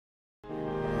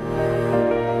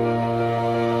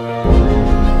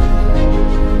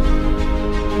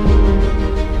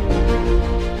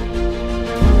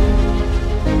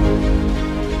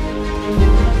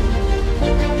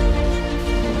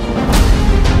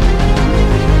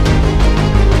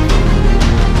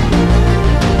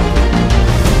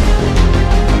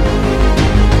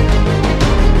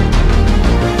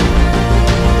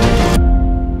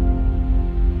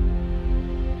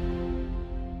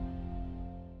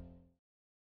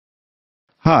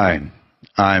Hi,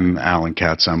 I'm Alan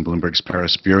Katz. I'm Bloomberg's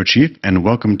Paris Bureau Chief, and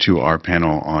welcome to our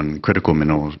panel on critical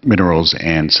minerals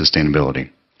and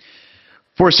sustainability.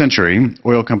 For a century,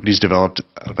 oil companies developed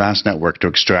a vast network to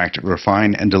extract,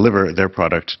 refine, and deliver their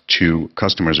product to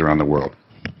customers around the world.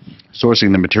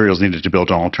 Sourcing the materials needed to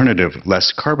build an alternative,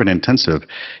 less carbon-intensive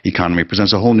economy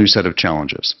presents a whole new set of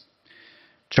challenges.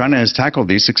 China has tackled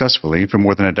these successfully for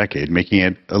more than a decade, making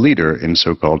it a leader in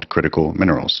so-called critical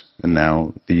minerals. And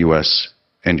now the US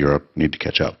and Europe need to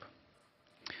catch up.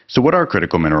 So what are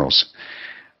critical minerals?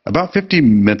 About 50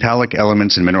 metallic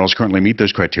elements and minerals currently meet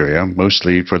those criteria,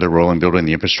 mostly for their role in building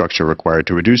the infrastructure required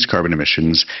to reduce carbon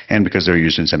emissions and because they're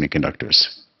used in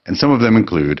semiconductors. And some of them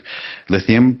include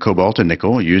lithium, cobalt, and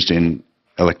nickel used in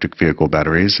electric vehicle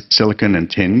batteries, silicon and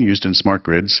tin used in smart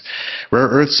grids, rare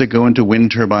earths that go into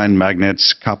wind turbine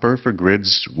magnets, copper for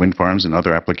grids, wind farms, and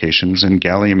other applications, and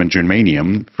gallium and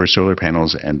germanium for solar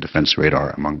panels and defense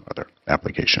radar, among other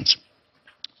applications.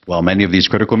 While many of these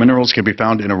critical minerals can be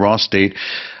found in a raw state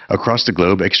across the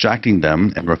globe, extracting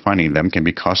them and refining them can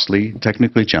be costly,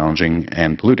 technically challenging,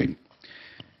 and polluting.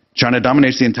 China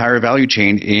dominates the entire value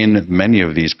chain in many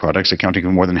of these products, accounting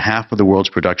for more than half of the world's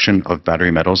production of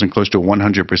battery metals and close to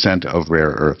 100% of rare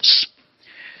earths.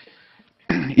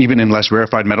 Even in less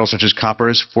rarefied metals such as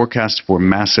coppers, forecasts for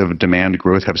massive demand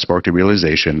growth have sparked a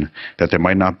realization that there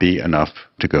might not be enough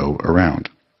to go around.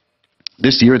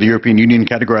 This year, the European Union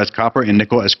categorized copper and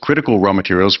nickel as critical raw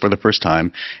materials for the first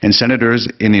time, and senators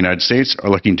in the United States are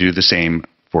looking to do the same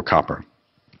for copper.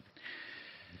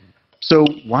 So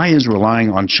why is relying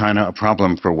on China a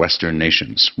problem for Western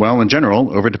nations? Well, in general,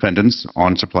 overdependence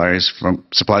on supplies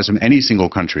from any single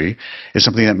country is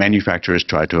something that manufacturers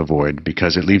try to avoid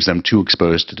because it leaves them too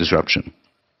exposed to disruption.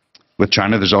 With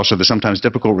China, there's also the sometimes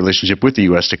difficult relationship with the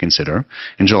U.S. to consider.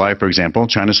 In July, for example,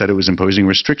 China said it was imposing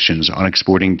restrictions on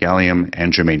exporting gallium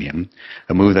and germanium,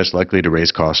 a move that's likely to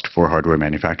raise cost for hardware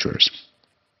manufacturers.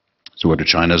 So what are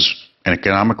China's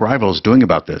economic rivals doing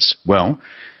about this? Well,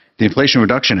 the Inflation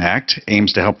Reduction Act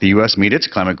aims to help the U.S. meet its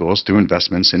climate goals through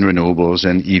investments in renewables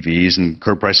and EVs and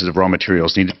curb prices of raw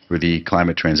materials needed for the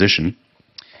climate transition.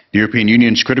 The European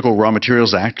Union's Critical Raw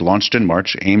Materials Act, launched in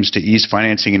March, aims to ease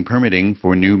financing and permitting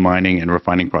for new mining and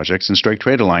refining projects and strike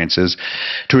trade alliances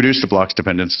to reduce the bloc's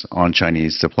dependence on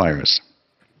Chinese suppliers.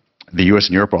 The U.S.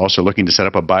 and Europe are also looking to set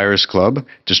up a buyers club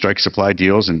to strike supply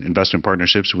deals and investment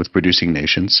partnerships with producing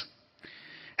nations.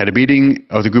 At a meeting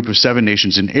of the Group of 7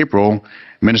 nations in April,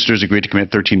 ministers agreed to commit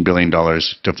 $13 billion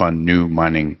to fund new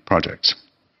mining projects.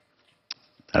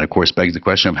 That, of course, begs the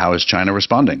question of how is China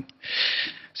responding?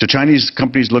 So Chinese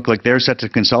companies look like they're set to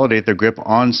consolidate their grip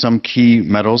on some key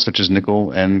metals such as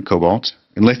nickel and cobalt.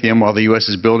 In lithium, while the U.S.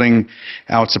 is building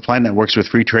out supply networks with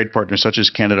free trade partners such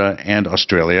as Canada and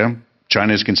Australia,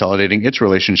 China is consolidating its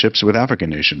relationships with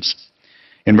African nations.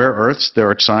 In rare earths, there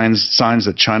are signs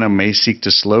that China may seek to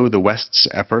slow the West's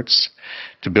efforts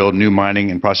to build new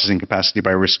mining and processing capacity by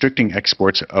restricting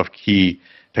exports of key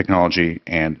technology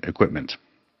and equipment.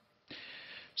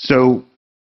 So,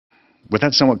 with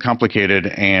that somewhat complicated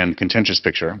and contentious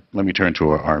picture, let me turn to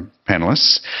our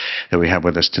panelists that we have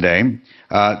with us today.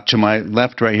 To my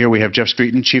left right here, we have Geoff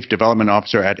Streeton, Chief Development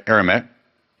Officer at Eramet,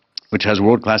 which has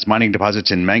world-class mining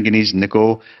deposits in manganese,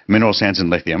 nickel, mineral sands,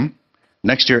 and lithium.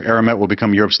 Next year, Eramet will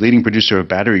become Europe's leading producer of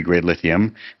battery-grade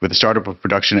lithium, with the startup of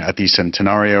production at the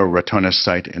Centenario Ratones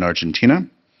site in Argentina.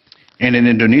 And in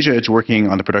Indonesia, it's working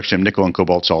on the production of nickel and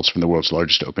cobalt salts from the world's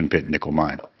largest open-pit nickel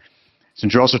mine.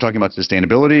 Since you're also talking about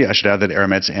sustainability, I should add that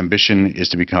Eramet's ambition is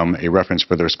to become a reference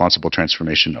for the responsible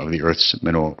transformation of the Earth's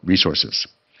mineral resources.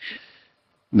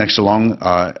 Next along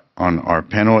on our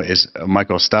panel is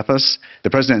Mikael Staffas,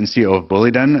 the president and CEO of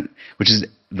Boliden, which is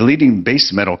the leading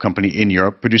base metal company in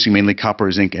Europe, producing mainly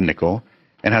copper, zinc, and nickel,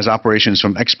 and has operations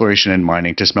from exploration and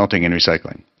mining to smelting and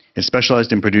recycling. It's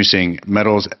specialized in producing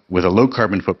metals with a low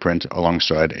carbon footprint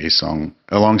alongside a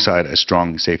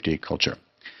strong safety culture.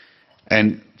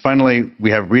 And finally,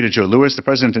 we have Reta Jo Lewis, the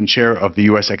president and chair of the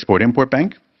U.S. Export-Import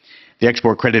Bank, the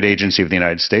Export Credit Agency of the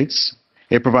United States.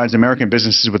 It provides American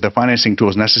businesses with the financing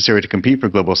tools necessary to compete for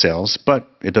global sales, but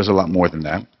it does a lot more than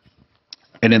that.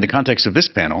 And in the context of this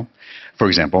panel, for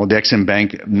example, the Exim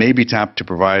Bank may be tapped to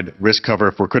provide risk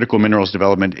cover for critical minerals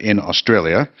development in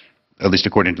Australia, at least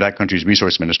according to that country's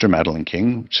resource minister, Madeleine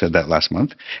King, which said that last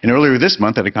month. And earlier this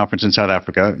month at a conference in South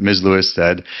Africa, Ms. Lewis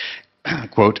said,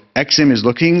 quote, Exim is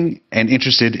looking and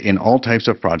interested in all types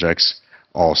of projects,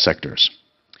 all sectors.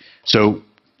 So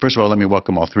first of all, let me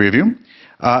welcome all three of you.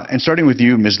 And starting with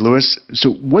you, Ms. Lewis,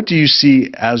 so what do you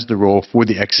see as the role for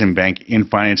the Exim Bank in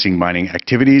financing mining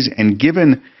activities? And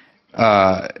given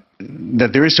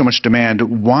that there is so much demand,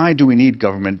 why do we need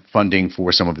government funding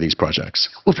for some of these projects?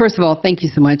 Well, first of all, thank you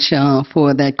so much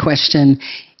for that question.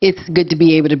 It's good to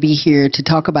be able to be here to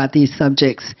talk about these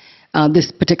subjects,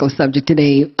 this particular subject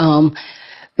today.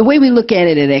 The way we look at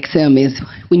it at XM is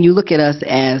when you look at us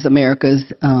as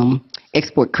America's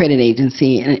export credit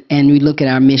agency and we look at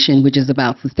our mission, which is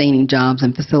about sustaining jobs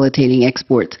and facilitating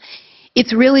exports,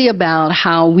 it's really about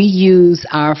how we use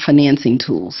our financing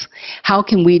tools. How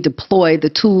can we deploy the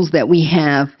tools that we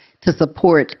have to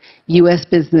support U.S.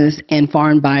 business and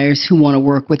foreign buyers who want to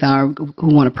work with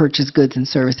who want to purchase goods and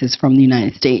services from the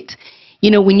United States?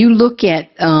 You know, when you look at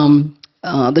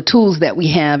the tools that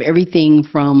we have, everything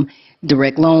from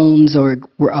direct loans or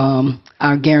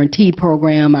our guarantee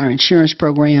program, our insurance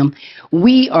program,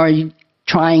 we are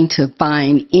trying to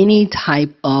find any type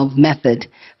of method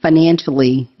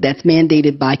financially that's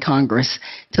mandated by Congress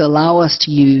to allow us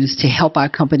to use to help our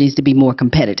companies to be more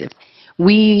competitive.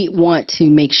 We want to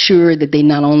make sure that they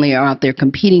not only are out there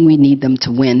competing, we need them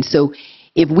to win. So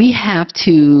if we have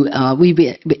to,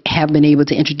 we have been able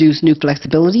to introduce new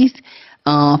flexibilities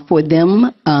for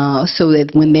them so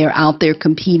that when they're out there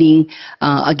competing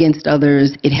against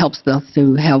others, it helps us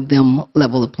to help them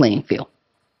level the playing field.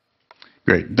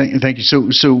 Great. Thank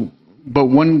you. So, but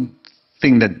one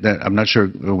thing that I'm not sure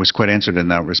was quite answered in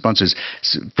that response is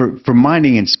for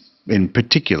mining in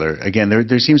particular, again,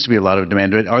 there seems to be a lot of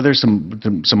demand. Are there some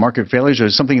market failures, or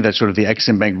something that sort of the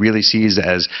Exim Bank really sees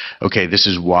as, okay, this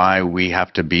is why we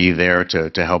have to be there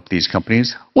to help these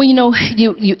companies? Well, you know,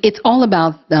 it's all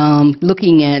about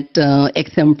looking at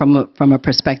Exim from a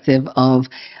perspective of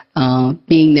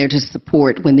being there to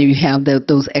support when you have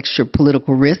those extra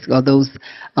political risks or those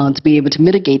to be able to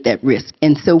mitigate that risk.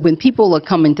 And so when people are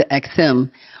coming to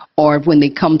XM or when they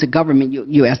come to government,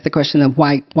 you ask the question of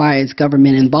why is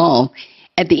government involved?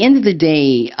 At the end of the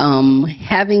day,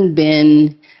 having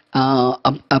been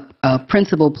a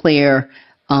principal player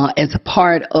as a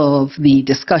part of the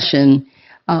discussion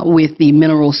with the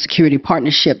Mineral Security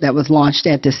Partnership that was launched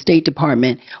at the State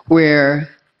Department, where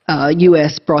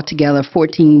U.S. brought together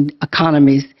 14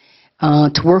 economies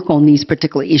to work on these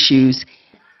particular issues,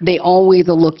 they always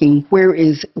are looking, where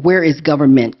is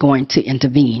government going to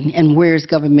intervene, and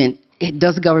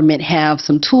does government have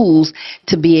some tools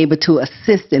to be able to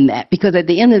assist in that? Because at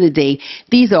the end of the day,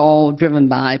 these are all driven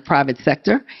by private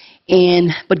sector,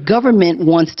 but government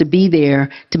wants to be there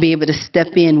to be able to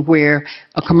step in where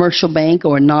a commercial bank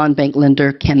or a non-bank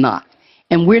lender cannot.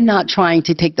 And we're not trying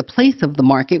to take the place of the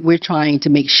market. We're trying to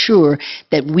make sure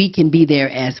that we can be there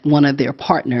as one of their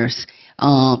partners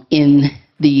in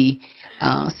the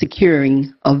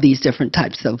securing of these different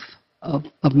types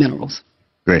of minerals.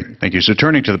 Great, thank you. So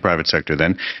turning to the private sector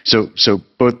then, so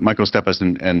both Mikael Staffas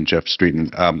and Geoff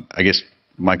Streeton, I guess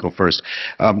Mikael first,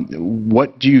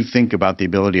 what do you think about the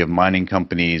ability of mining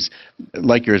companies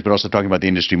like yours, but also talking about the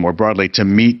industry more broadly, to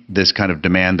meet this kind of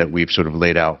demand that we've sort of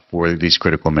laid out for these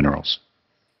critical minerals?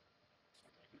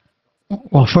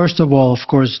 Well, first of all, of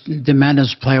course, demand and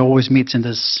supply always meets in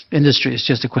this industry. It's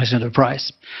just a question of the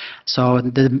price. So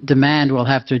the demand will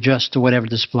have to adjust to whatever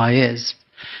the supply is.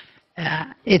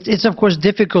 It's of course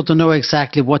difficult to know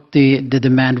exactly what the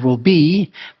demand will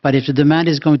be, but if the demand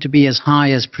is going to be as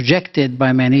high as projected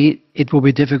by many, it will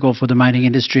be difficult for the mining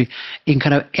industry in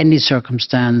kind of any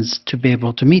circumstance to be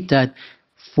able to meet that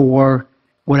for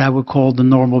what I would call the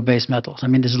normal base metals. I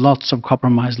mean, there's lots of copper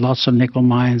mines, lots of nickel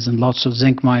mines, and lots of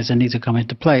zinc mines that need to come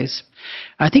into place.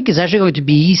 I think it's actually going to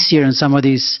be easier in some of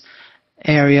these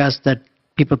areas that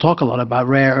people talk a lot about,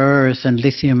 rare earth and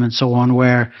lithium and so on,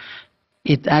 where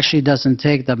it actually doesn't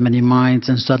take that many mines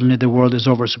and suddenly the world is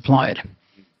oversupplied.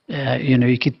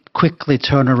 You could quickly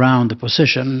turn around the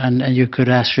position and you could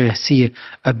actually see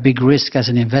a big risk as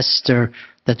an investor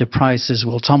that the prices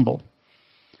will tumble.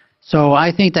 So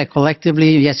I think that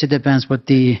collectively, yes, it depends what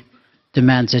the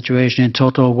demand situation in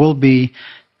total will be.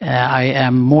 I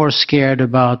am more scared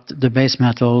about the base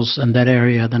metals in that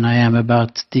area than I am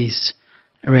about these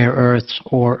rare earths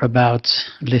or about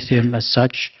lithium as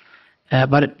such.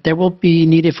 But there will be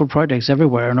needed for projects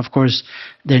everywhere. And of course,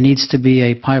 there needs to be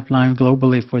a pipeline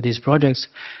globally for these projects.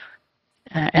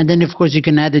 And then, of course, you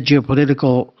can add the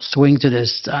geopolitical swing to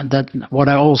this. That what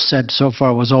I all said so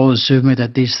far was all assuming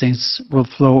that these things will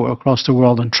flow across the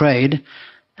world and trade.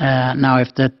 Now,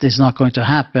 if that is not going to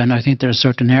happen, I think there are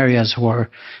certain areas who are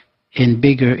in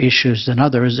bigger issues than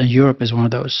others, and Europe is one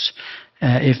of those.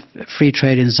 If free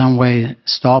trade in some way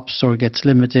stops or gets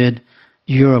limited,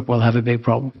 Europe will have a big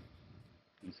problem.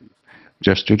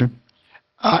 Geoff Streeton?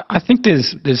 I think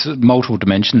there's multiple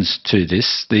dimensions to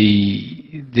this.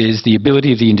 There's the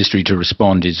ability of the industry to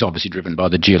respond is obviously driven by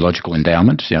the geological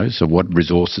endowment, so what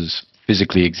resources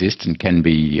physically exist and can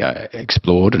be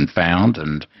explored and found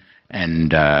and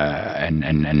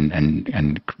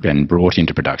brought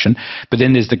into production. But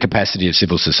then there's the capacity of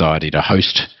civil society to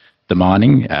host the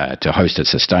mining, to host it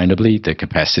sustainably, the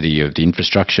capacity of the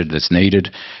infrastructure that's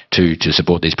needed to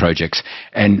support these projects,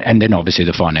 and then obviously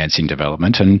the financing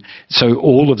development. And so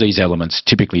all of these elements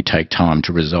typically take time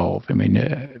to resolve. I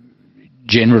mean,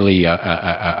 generally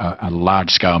a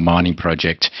large-scale mining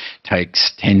project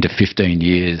takes 10 to 15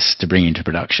 years to bring into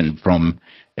production from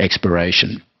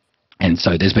exploration. And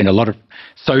so there's been a lot of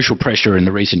social pressure in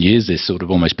the recent years, this sort of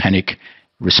almost panic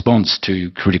response to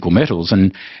critical metals,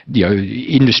 and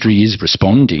industry is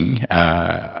responding.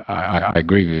 I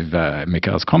agree with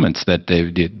Mikael's comments that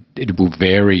it will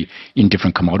vary in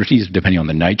different commodities depending on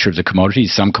the nature of the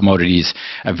commodities. Some commodities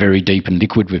are very deep and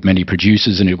liquid with many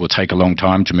producers, and it will take a long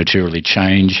time to materially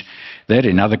change that.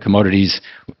 In other commodities,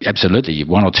 absolutely,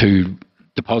 one or two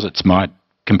deposits might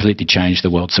completely change the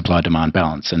world supply-demand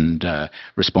balance and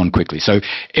respond quickly. So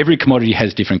every commodity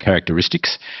has different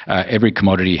characteristics. Every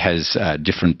commodity has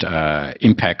different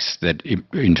impacts that,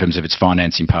 in terms of its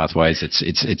financing pathways, its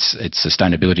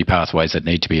sustainability pathways that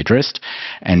need to be addressed.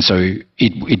 And so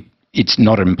it's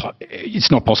not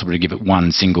possible to give it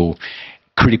one single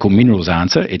critical minerals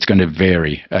answer. It's going to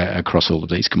vary across all of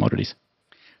these commodities.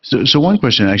 So one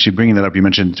question, actually bringing that up, you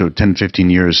mentioned 10,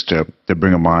 15 years to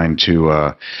bring a mine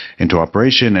into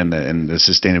operation and the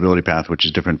sustainability path, which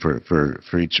is different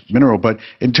for each mineral. But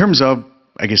in terms of,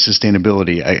 I guess,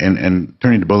 sustainability, and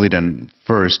turning to Boliden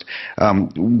first,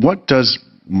 what does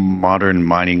modern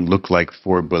mining look like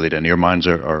for Boliden? Your mines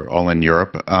are all in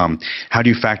Europe. How do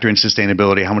you factor in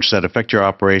sustainability? How much does that affect your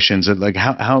operations? Like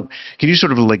how can you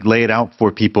sort of like lay it out for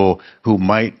people who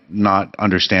might not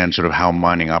understand sort of how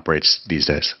mining operates these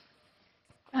days?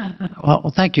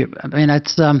 Well, thank you. I mean,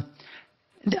 it's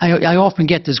I often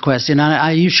get this question, and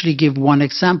I usually give one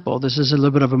example. This is a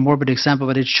little bit of a morbid example,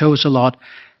 but it shows a lot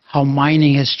how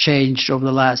mining has changed over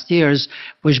the last years,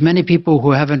 which many people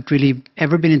who haven't really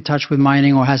ever been in touch with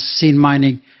mining or has seen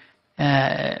mining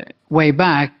way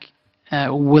back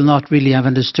will not really have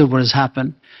understood what has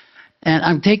happened. And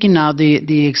I'm taking now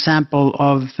the example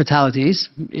of fatalities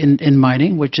in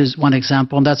mining, which is one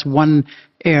example, and that's one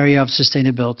area of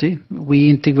sustainability. We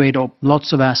integrate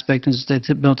lots of aspects in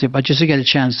sustainability, but just to get a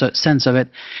sense of it,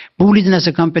 Boliden as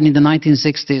a company in the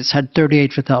 1960s had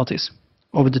 38 fatalities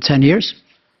over the 10 years.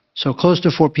 So close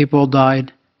to 4 people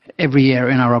died every year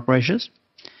in our operations.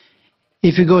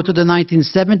 If you go to the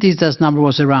 1970s, that number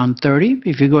was around 30.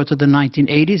 If you go to the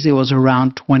 1980s, it was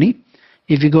around 20.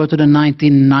 If you go to the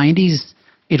 1990s,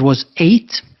 it was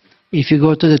 8. If you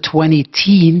go to the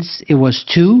 20-teens, it was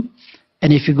 2.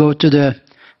 And if you go to the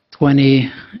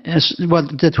 2000s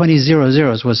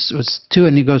was 2,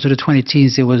 and you go to the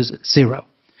 20-teens, it was 0.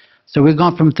 So we've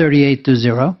gone from 38 to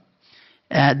 0.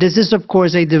 This is, of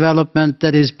course, a development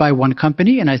that is by one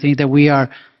company, and I think that we are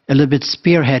a little bit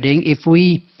spearheading. If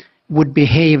we would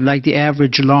behave like the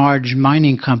average large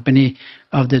mining company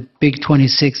of the big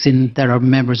 26 that are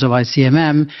members of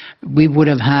ICMM, we would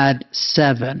have had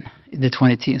 7 in the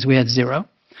 20-teens. We had 0.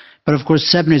 But of course,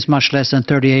 7 is much less than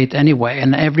 38 anyway,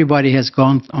 and everybody has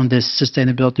gone on this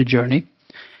sustainability journey.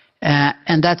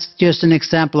 And that's just an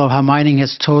example of how mining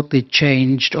has totally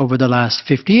changed over the last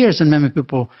 50 years, and many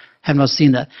people have not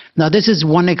seen that. Now, this is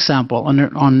one example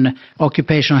on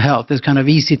occupational health. It's kind of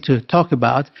easy to talk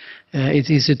about. It's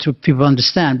easy to people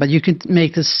understand. But you can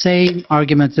make the same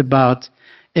argument about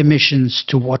emissions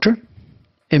to water,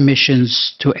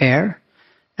 emissions to air.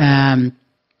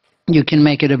 You can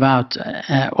make it about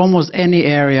almost any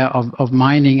area of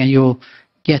mining, and you'll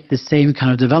get the same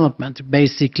kind of development.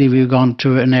 Basically, we've gone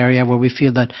to an area where we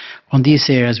feel that on these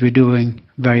areas we're doing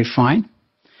very fine.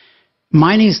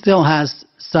 Mining still has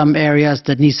some areas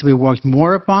that needs to be worked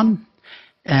more upon.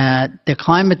 The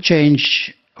climate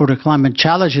change or the climate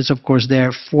challenge is, of course,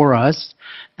 there for us.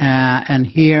 And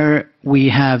here we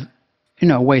have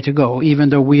a way to go. Even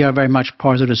though we are very much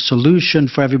part of the solution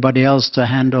for everybody else to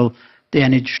handle the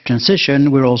energy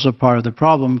transition, we're also part of the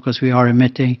problem because we are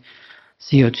emitting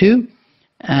CO2.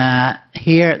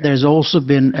 Here, there's also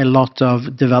been a lot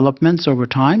of developments over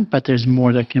time, but there's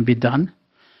more that can be done.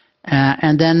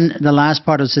 And then the last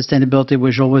part of sustainability,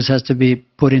 which always has to be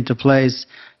put into place,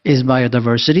 is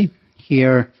biodiversity.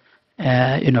 Here,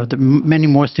 many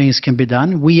more things can be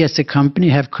done. We as a company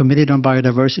have committed on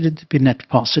biodiversity to be net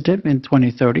positive in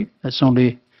 2030. That's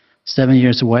only 7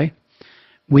 years away.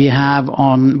 We have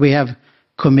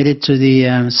committed to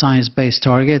the science-based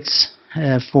targets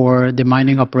for the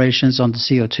mining operations on the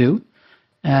CO2.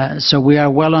 So we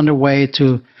are well underway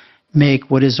to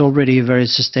make what is already very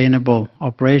sustainable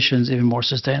operations even more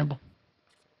sustainable.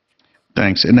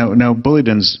 Thanks. And now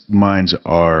Boliden's mines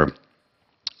are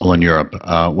all in Europe.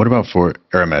 What about for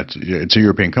Eramet? It's a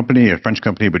European company, a French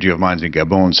company, but you have mines in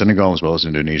Gabon, Senegal, as well as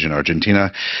Indonesia and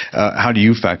Argentina. How do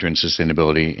you factor in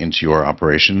sustainability into your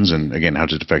operations? And again, how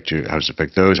does it affect you? How does it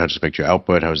affect those? How does it affect your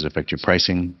output? How does it affect your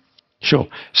pricing? Sure.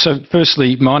 So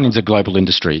firstly, mining's a global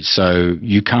industry, so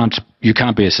you can't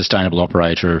be a sustainable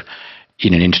operator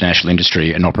in an international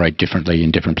industry and operate differently in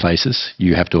different places.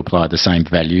 You have to apply the same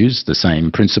values, the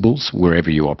same principles wherever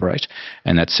you operate,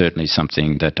 and that's certainly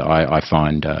something that I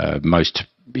find most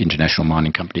international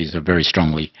mining companies are very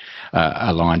strongly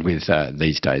aligned with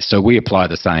these days. So we apply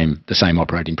the same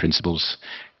operating principles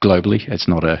globally. It's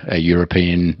not a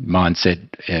European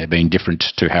mindset being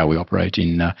different to how we operate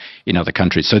in other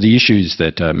countries. So the issues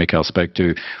that Mikael spoke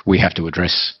to, we have to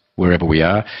address wherever we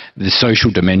are. The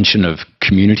social dimension of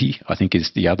community, I think,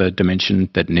 is the other dimension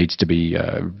that needs to be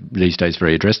these days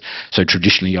very addressed. So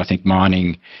traditionally, I think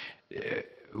mining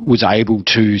was able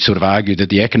to sort of argue that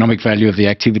the economic value of the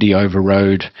activity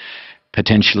overrode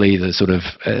potentially the sort of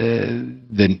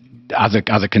the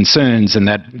other concerns, and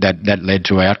that led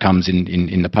to outcomes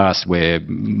in the past where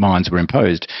mines were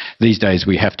imposed. These days,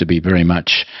 we have to be very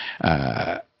much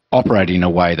operating in a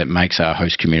way that makes our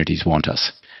host communities want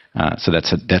us. So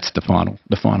that's the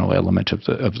final element of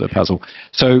the puzzle.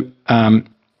 So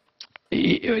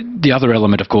the other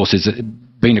element, of course, is that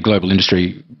being a global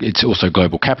industry, it's also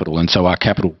global capital, and so our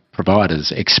capital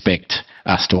providers expect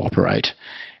us to operate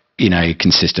in a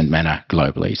consistent manner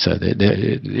globally. So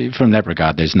from that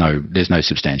regard, there's no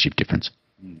substantive difference.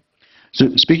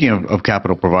 So speaking of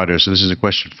capital providers, so this is a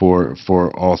question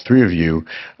for all three of you.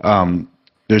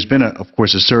 There's been, of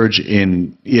course, a surge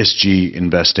in ESG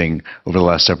investing over the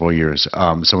last several years.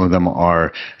 Some of them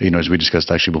are, as we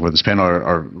discussed actually before this panel,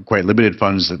 are quite limited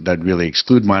funds that really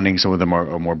exclude mining. Some of them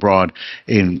are more broad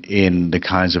in the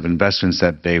kinds of investments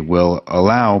that they will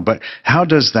allow. But how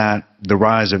does the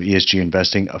rise of ESG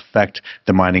investing affect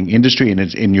the mining industry and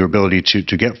in your ability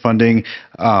to get funding?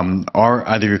 Are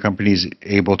either of your companies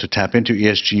able to tap into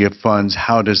ESG funds?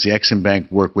 How does the Exim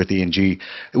Bank work with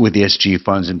ESG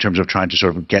funds in terms of trying to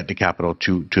sort of get the capital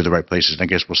to the right places? And I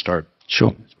guess we'll start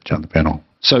down the panel.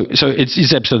 So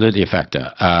it's absolutely a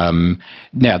factor.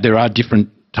 Now, there are different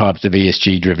types of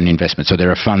ESG-driven investments. So there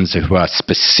are funds who are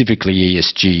specifically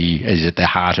ESG is at the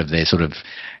heart of their sort of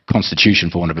constitution,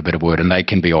 for want of a better word, and they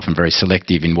can be often very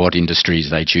selective in what industries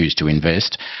they choose to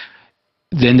invest.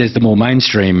 Then there's the more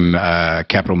mainstream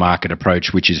capital market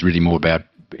approach, which is really more about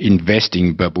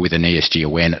investing but with an ESG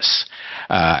awareness.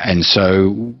 And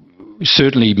so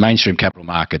certainly mainstream capital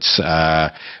markets,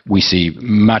 we see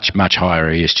much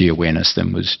higher ESG awareness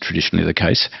than was traditionally the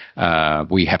case.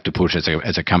 We have to put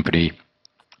as a company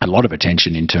a lot of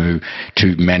attention into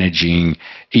managing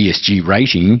ESG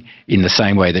rating in the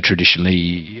same way that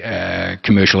traditionally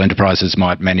commercial enterprises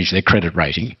might manage their credit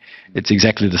rating. It's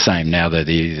exactly the same now. The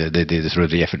sort of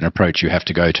the effort and approach you have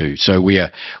to go to. So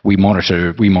we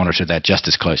monitor that just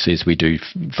as closely as we do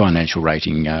financial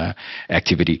rating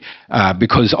activity,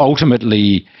 because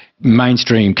ultimately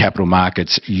mainstream capital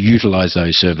markets utilize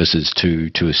those services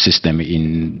to assist them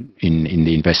in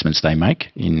the investments they make,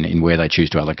 in where they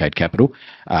choose to allocate capital.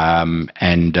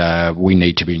 And we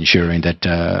need to be ensuring that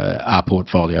our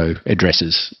portfolio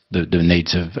addresses the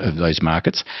needs of those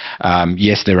markets.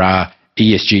 Yes, there are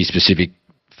ESG-specific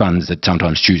funds that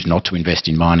sometimes choose not to invest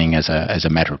in mining as a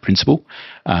matter of principle,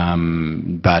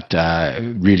 but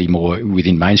really more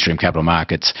within mainstream capital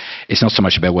markets, it's not so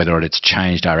much about whether it's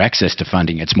changed our access to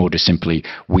funding. It's more just simply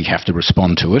we have to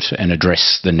respond to it and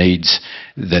address the needs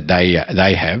that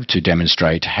they have to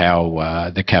demonstrate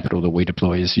how the capital that we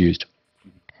deploy is used.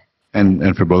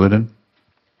 And for Boliden?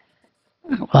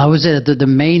 Well, I would say that the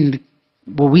main,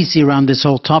 what we see around this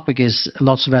whole topic is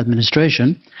lots of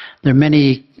administration. There are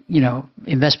many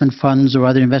investment funds or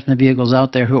other investment vehicles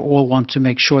out there who all want to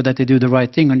make sure that they do the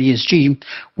right thing on ESG,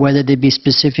 whether they be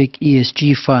specific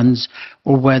ESG funds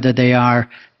or whether they are,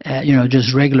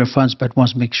 just regular funds, but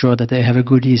wants to make sure that they have a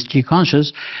good ESG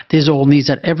conscious. This all means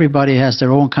that everybody has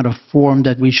their own kind of form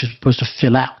that we should supposed to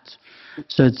fill out.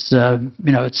 So it's,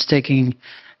 it's taking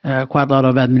quite a lot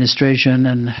of administration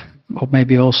and or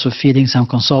maybe also feeding some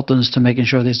consultants to making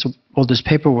sure all this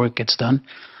paperwork gets done.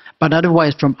 But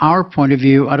otherwise, from our point of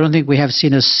view, I don't think we have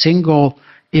seen a single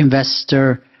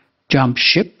investor jump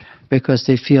ship because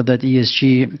they feel that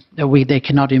they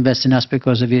cannot invest in us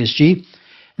because of ESG.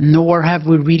 Nor have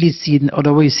we really seen,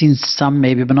 although we've seen some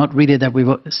maybe, but not really that we've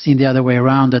seen the other way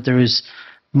around, that there is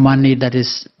money that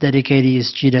is dedicated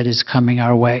ESG that is coming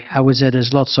our way. I would say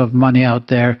there's lots of money out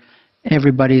there.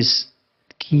 Everybody's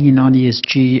keen on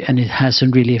ESG, and it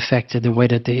hasn't really affected the way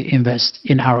that they invest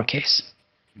in our case.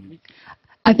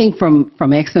 I think from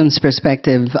Exxon's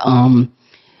perspective,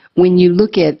 when you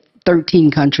look at 13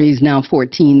 countries, now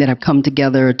 14, that have come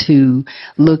together to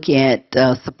look at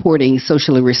supporting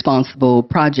socially responsible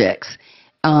projects,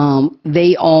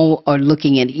 they all are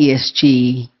looking at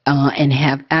ESG and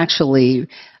have actually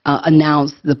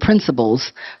announced the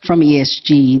principles from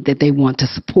ESG that they want to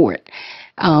support.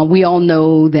 We all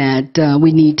know that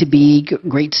we need to be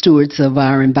great stewards of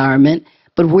our environment.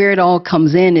 But where it all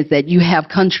comes in is that you have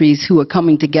countries who are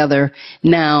coming together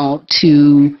now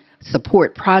to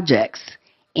support projects.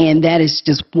 And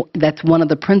that's one of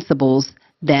the principles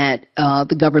that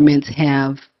the governments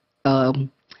have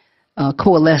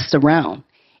coalesced around.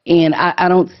 And I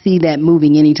don't see that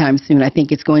moving anytime soon. I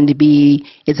think it's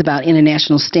about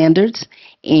international standards.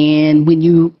 And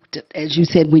as you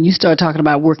said, when you start talking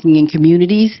about working in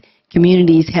communities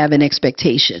have an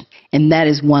expectation, and that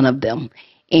is one of them.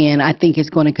 And I think it's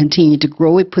going to continue to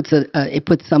grow.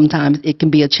 Sometimes it can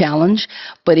be a challenge,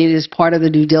 but it is part of the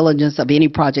due diligence of any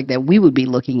project that we would be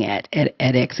looking at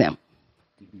XM.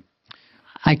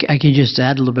 I can just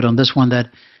add a little bit on this one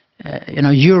that,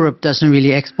 Europe doesn't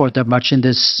really export that much in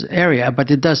this area,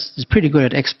 but it's pretty good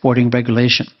at exporting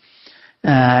regulation.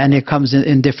 And it comes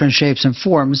in different shapes and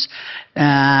forms.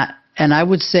 And I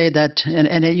would say that,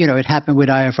 it happened with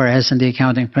IFRS and the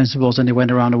accounting principles, and they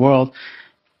went around the world.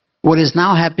 What is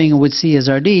now happening with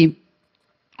CSRD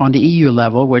on the EU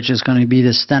level, which is going to be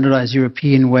the standardized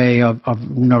European way of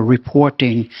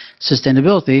reporting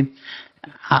sustainability,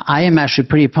 I am actually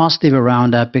pretty positive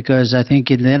around that, because I think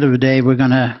at the end of the day we're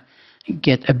going to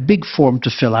get a big form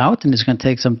to fill out, and it's going to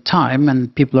take some time,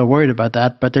 and people are worried about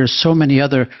that. But there's so many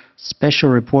other special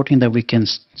reporting that we can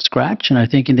scratch, and I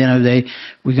think at the end of the day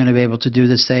we're going to be able to do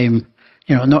the same.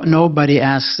 Nobody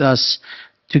asks us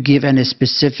to give any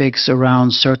specifics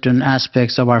around certain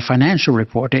aspects of our financial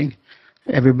reporting.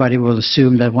 Everybody will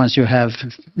assume that once you have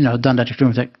done that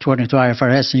according to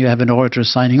IFRS and you have an auditor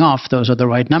signing off, those are the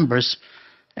right numbers.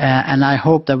 And I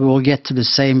hope that we will get to the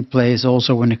same place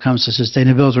also when it comes to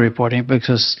sustainability reporting,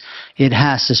 because it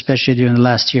has, especially during the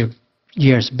last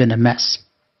years, been a mess.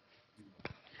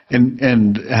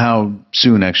 And how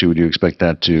soon actually would you expect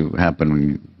that to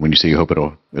happen when you say you hope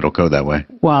it'll go that way?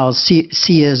 Well,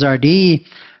 CSRD,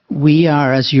 we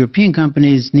are, as European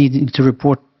companies, needing to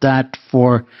report that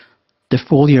for the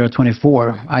full year of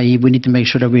 24, i.e. we need to make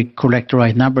sure that we collect the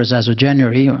right numbers as of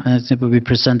January, and it will be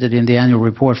presented in the annual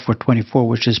report for 24,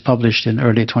 which is published in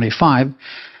early 25.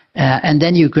 And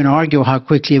then you can argue how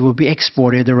quickly it will be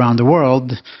exported around the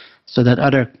world so that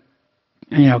other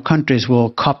countries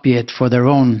will copy it for their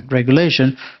own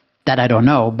regulation. That I don't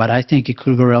know, but I think it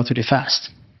could go relatively fast.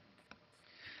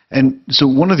 And so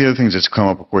one of the other things that's come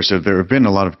up, of course, there have been a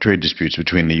lot of trade disputes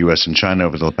between the U.S. and China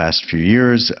over the past few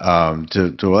years,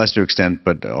 to a lesser extent,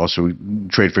 but also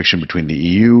trade friction between the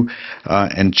EU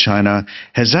and China.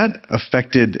 Has that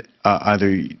affected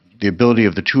either the ability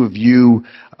of the two of you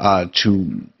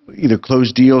to either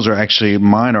close deals or actually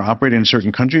mine or operate in certain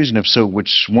countries? And if so,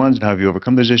 which ones, and how have you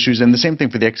overcome those issues? And the same thing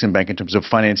for the Exim Bank in terms of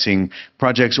financing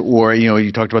projects, or,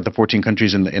 you talked about the 14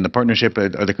 countries in the partnership. Are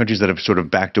there countries that have sort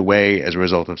of backed away as a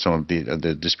result of some of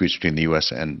the disputes between the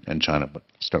U.S. and China? But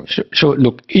start with Sure.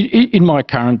 Look, in my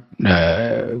current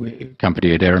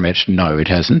company at Eramet, no, it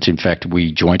hasn't. In fact,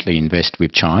 we jointly invest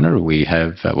with China. We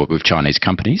have, with Chinese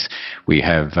companies. We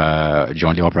have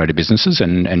jointly operated businesses,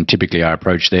 and typically our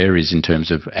approach there is in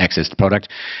terms of access to product.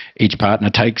 Each partner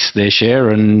takes their share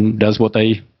and does what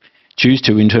they choose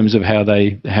to in terms of how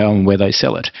and where they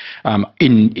sell it. As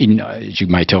you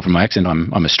may tell from my accent,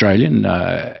 I'm Australian.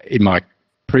 In my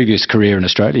previous career in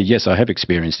Australia, yes, I have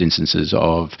experienced instances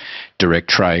of direct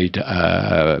trade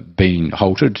being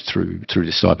halted through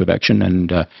this type of action,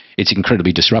 and it's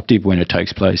incredibly disruptive when it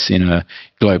takes place in a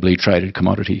globally traded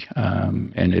commodity,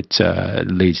 and it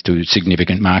leads to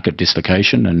significant market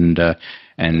dislocation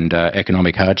and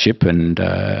economic hardship,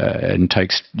 and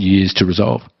takes years to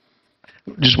resolve.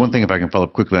 Just one thing, if I can follow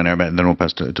up quickly on Eramet, and then we'll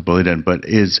pass to Boliden, but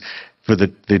is for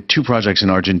the two projects in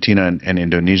Argentina and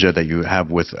Indonesia that you have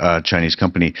with a Chinese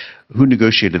company, who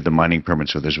negotiated the mining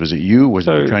permits for this? Was it you? Was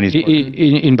it the Chinese?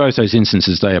 In both those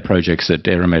instances, they are projects that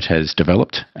Eramet has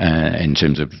developed in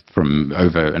terms of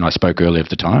and I spoke earlier of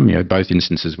the time, both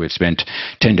instances we've spent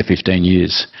 10 to 15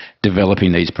 years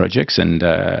developing these projects, and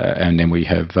then we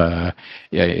have,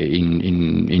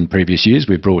 in previous years,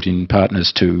 we've brought in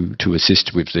partners to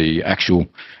assist with the actual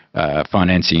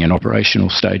financing and operational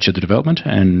stage of the development,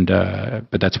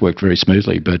 but that's worked very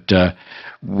smoothly. But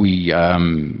we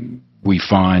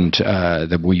find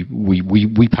that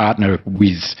we partner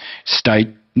with state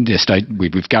the state,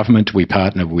 with government, we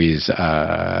partner with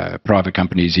private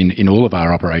companies in all of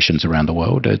our operations around the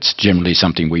world. It's generally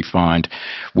something we find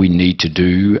we need to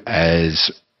do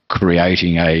as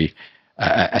creating a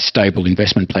stable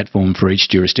investment platform for each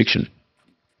jurisdiction.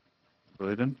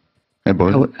 Boliden? I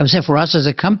would say for us as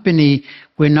a company,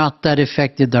 we're not that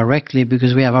affected directly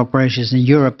because we have operations in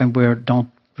Europe and we're not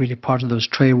really part of those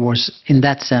trade wars in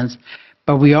that sense.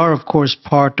 But we are, of course,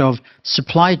 part of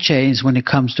supply chains when it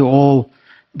comes to all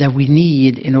that we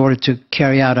need in order to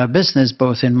carry out our business,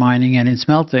 both in mining and in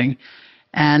smelting.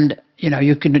 And,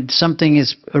 something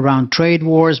is around trade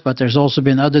wars, but there's also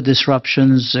been other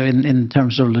disruptions in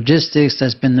terms of logistics.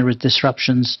 There's been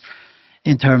disruptions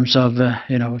in terms of,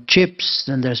 chips,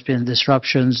 and there's been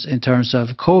disruptions in terms of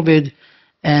COVID.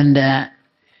 And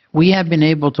we have been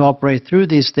able to operate through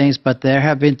these things, but there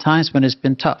have been times when it's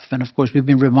been tough. And of course, we've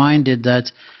been reminded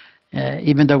that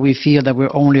even though we feel that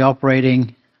we're only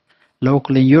operating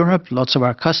locally in Europe, lots of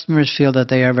our customers feel that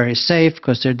they are very safe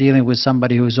because they're dealing with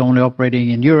somebody who's only operating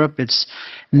in Europe. It's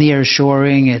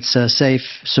near-shoring, it's a safe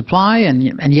supply,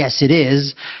 and yes, it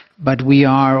is, but we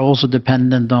are also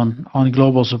dependent on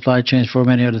global supply chains for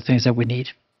many other things that we need.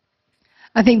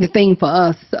 I think the thing for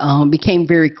us became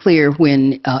very clear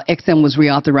when EXIM was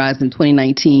reauthorized in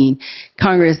 2019.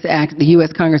 The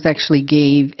U.S. Congress actually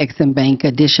gave EXIM Bank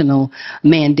additional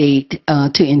mandate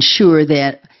to ensure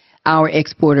that our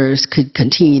exporters could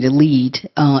continue to lead,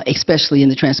 especially in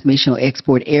the transformational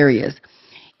export areas.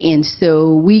 And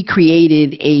so we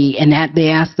created they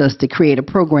asked us to create a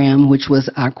program which is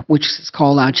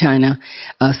called our China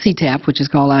CTAP, which is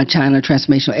called our China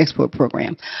Transformational Export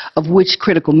Program, of which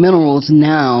critical minerals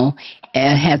now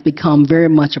has become very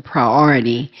much a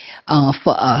priority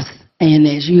for us. And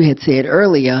as you had said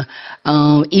earlier,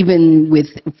 even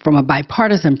from a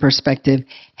bipartisan perspective,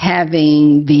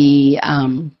 having the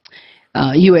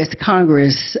U.S.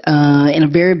 Congress, in a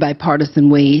very bipartisan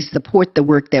way, support the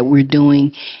work that we're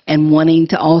doing and wanting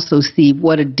to also see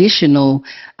what additional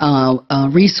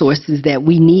resources that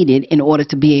we needed in order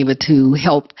to be able to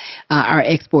help our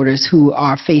exporters who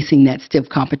are facing that stiff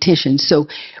competition. So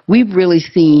we've really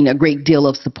seen a great deal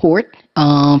of support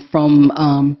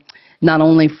from not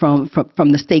only from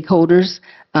the stakeholders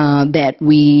that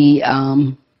we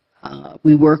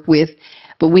work with,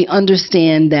 but we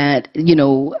understand that,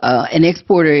 an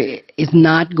exporter is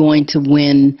not going to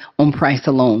win on price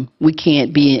alone. We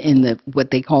can't be in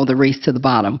what they call the race to the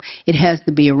bottom. It has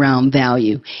to be around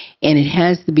value. And it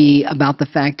has to be about the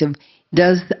fact of,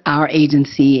 does our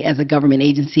agency, as a government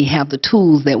agency, have the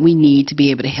tools that we need to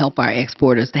be able to help our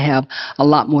exporters to have a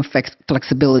lot more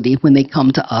flexibility when they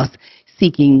come to us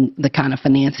seeking the kind of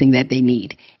financing that they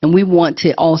need. And we want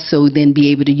to also then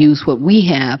be able to use what we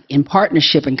have in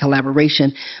partnership and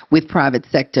collaboration with private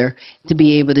sector to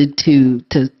be able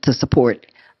to support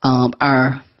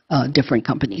our different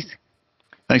companies.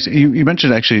 Thanks. You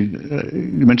mentioned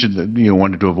that you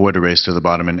wanted to avoid a race to the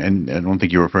bottom, and I don't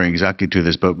think you're referring exactly to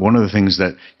this, but one of the things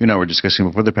that you and I were discussing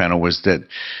before the panel was that,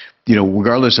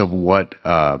 regardless of what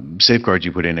safeguards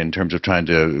you put in terms of trying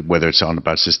to, whether it's on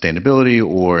about sustainability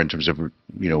or in terms of,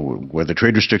 whether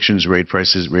trade restrictions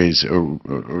raise or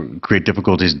create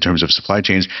difficulties in terms of supply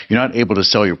chains, you're not able to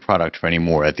sell your product for any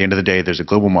more. At the end of the day, there's a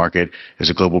global market, there's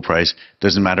a global price.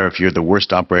 Doesn't matter if you're the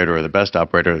worst operator or the best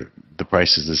operator, the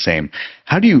price is the same.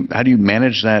 How do you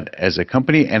manage that as a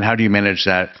company, and how do you manage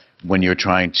that when you're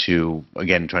trying to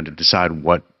decide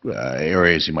what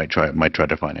areas you might try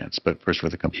to finance? But first, for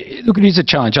the company. Look, it is a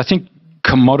challenge. I think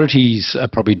commodities are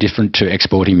probably different to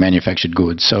exporting manufactured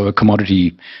goods. So a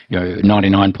commodity,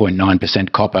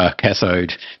 99.9% copper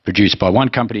cathode produced by one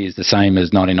company is the same as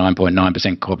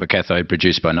 99.9% copper cathode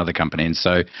produced by another company. And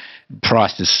so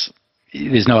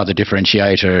there's no other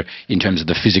differentiator in terms of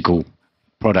the physical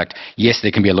product. Yes,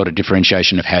 there can be a lot of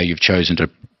differentiation of how you've chosen to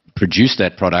produce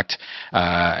that product,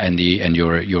 and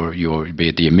your be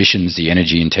it the emissions, the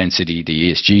energy intensity,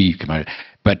 the ESG component,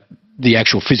 but the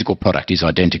actual physical product is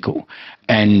identical.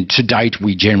 And to date,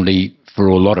 we generally,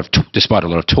 despite a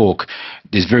lot of talk,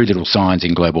 there's very little signs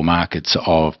in global markets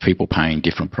of people paying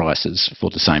different prices for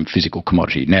the same physical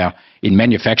commodity. Now, in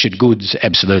manufactured goods,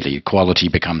 absolutely, quality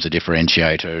becomes a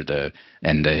differentiator,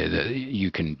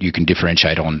 you can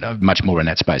differentiate on much more in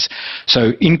that space.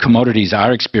 So in commodities,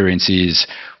 our experience is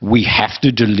we have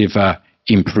to deliver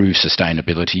improved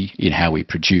sustainability in how we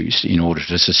produce in order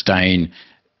to sustain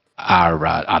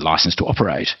our license to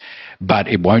operate. but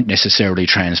it won't necessarily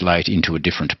translate into a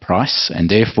different price. And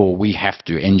therefore, we have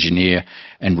to engineer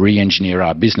and re-engineer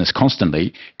our business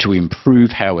constantly to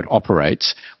improve how it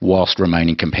operates whilst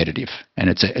remaining competitive. And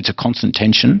it's a constant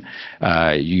tension.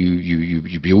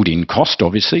 You build in cost,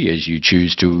 obviously, as you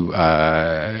choose to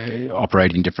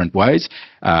operate in different ways.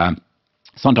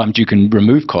 Sometimes you can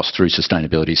remove cost through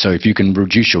sustainability. So if you can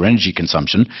reduce your energy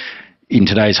consumption, in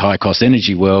today's high-cost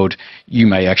energy world, you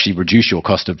may actually reduce your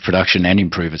cost of production and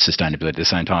improve its sustainability at the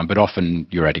same time, but often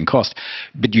you're adding cost.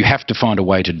 But you have to find a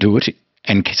way to do it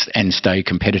and stay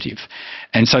competitive.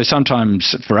 And so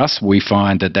sometimes for us, we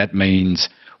find that means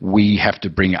we have to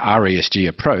bring our ESG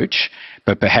approach,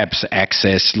 but perhaps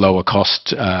access lower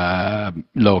cost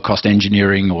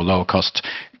engineering or lower cost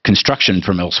construction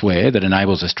from elsewhere that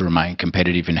enables us to remain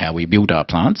competitive in how we build our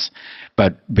plants.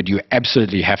 But you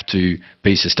absolutely have to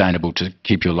be sustainable to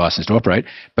keep your license to operate,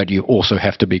 but you also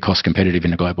have to be cost competitive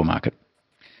in a global market.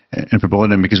 And for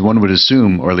Boliden, because one would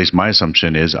assume, or at least my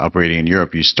assumption is, operating in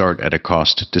Europe, you start at a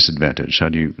cost disadvantage. How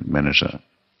do you manage that?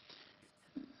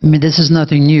 I mean, this is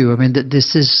nothing new. I mean,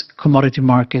 this is commodity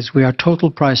markets. We are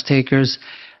total price takers.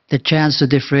 The chance to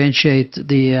differentiate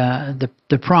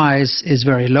the price is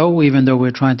very low, even though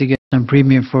we're trying to get some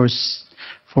premium for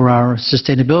our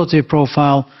sustainability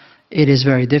profile. It is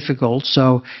very difficult.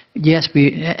 So yes,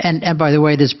 and by the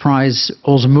way, this price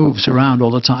also moves around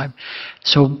all the time.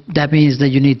 So that means that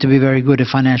you need to be very good at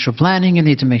financial planning. You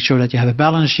need to make sure that you have a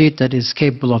balance sheet that is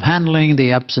capable of handling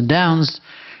the ups and downs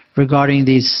regarding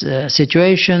these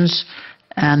situations.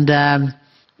 And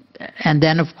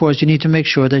then, of course, you need to make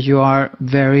sure that you are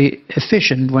very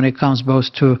efficient when it comes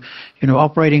both to,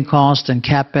 operating cost and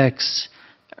capex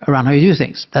around how you do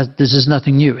things. This is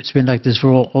nothing new. It's been like this for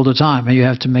all the time, and you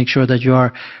have to make sure that you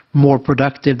are more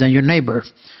productive than your neighbor,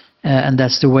 and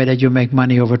that's the way that you make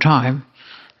money over time.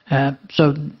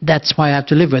 So that's why I have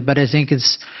to live with. But I think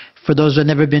it's, for those who have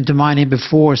never been to mining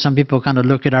before, some people kind of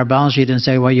look at our balance sheet and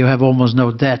say, well, you have almost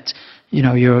no debt.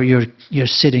 You're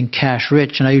sitting cash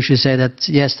rich. And I usually say that,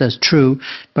 yes, that's true.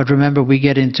 But remember, we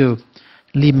get into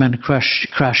Lehman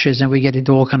crashes and we get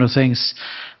into all kind of things,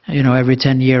 every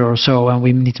 10 years or so. And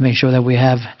we need to make sure that we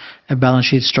have a balance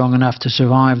sheet strong enough to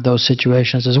survive those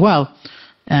situations as well.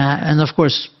 And of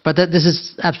course, but this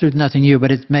is absolutely nothing new,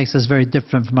 but it makes us very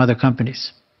different from other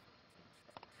companies.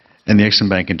 And the Exim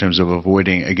Bank, in terms of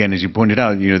avoiding, again, as you pointed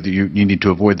out, you need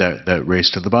to avoid that race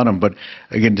to the bottom. But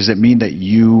again, does it mean that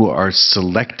you are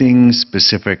selecting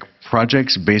specific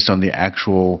projects based on the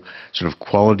actual sort of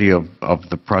quality of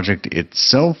the project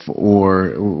itself,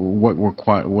 or what?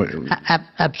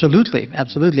 Absolutely.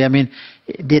 I mean,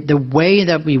 the way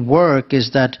that we work is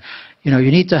that you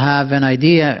need to have an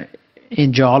idea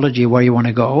in geology where you want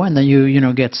to go, and then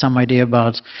you get some idea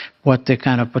about what the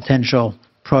kind of potential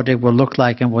project will look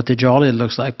like and what the geology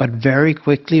looks like. But very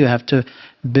quickly you have to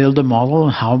build a model.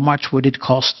 How much would it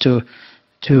cost to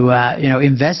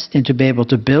invest in to be able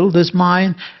to build this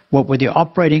mine? What would the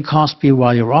operating cost be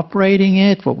while you're operating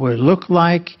it? What would it look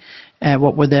like?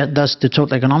 What would does the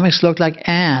total economics look like?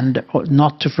 And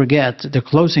not to forget, the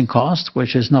closing cost,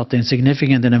 which is not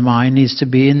insignificant in a mine, needs to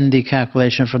be in the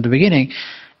calculation from the beginning.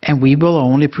 And we will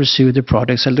only pursue the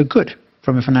projects that look good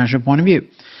from a financial point of view.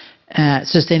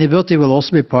 Sustainability will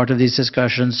also be part of these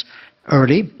discussions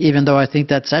early, even though I think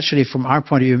that's actually, from our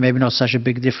point of view, maybe not such a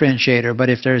big differentiator. But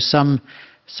if there is some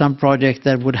project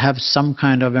that would have some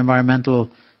kind of environmental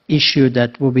issue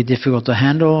that will be difficult to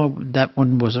handle, that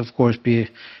one was, of course, be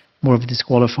more of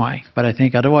disqualifying. But I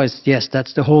think otherwise, yes,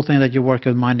 that's the whole thing that you work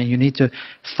with mining. You need to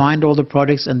find all the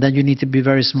projects, and then you need to be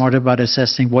very smart about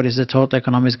assessing what is the total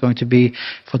economics going to be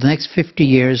for the next 50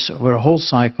 years over a whole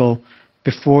cycle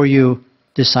before you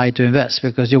decide to invest.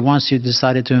 Because once you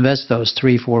decided to invest those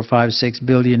 $3, $4, $5, $6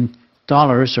 billion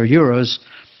or euros,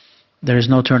 there is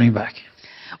no turning back.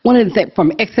 One of the things,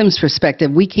 from XM's perspective,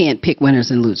 we can't pick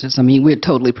winners and losers. I mean, we're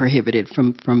totally prohibited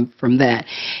from that.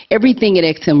 Everything at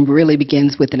XM really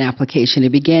begins with an application.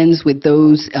 It begins with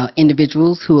those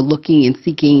individuals who are looking and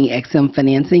seeking XM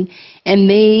financing, and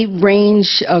they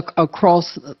range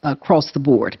across the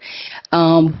board.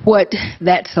 What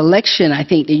that selection, I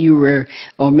think that you were,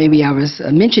 or maybe I was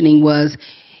mentioning, was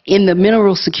in the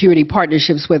mineral security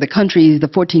partnerships where the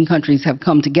 14 countries have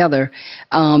come together.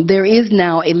 There is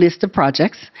now a list of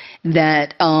projects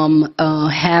that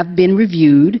have been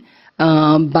reviewed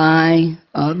by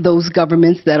those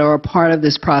governments that are a part of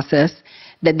this process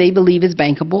that they believe is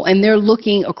bankable, and they're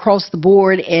looking across the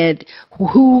board at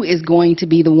who is going to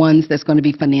be the ones that's going to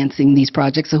be financing these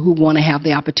projects, or who want to have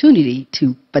the opportunity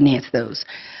to finance those.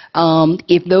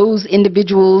 If those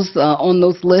individuals on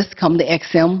those lists come to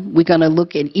XM, we're going to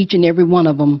look at each and every one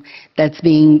of them that's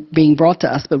being brought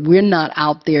to us. But we're not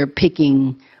out there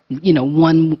picking,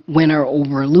 one winner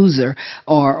over a loser,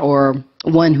 or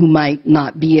one who might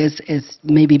not be as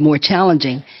maybe more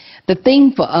challenging. The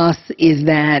thing for us is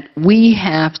that we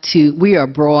are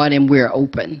broad and we're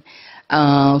open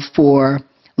for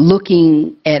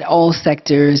looking at all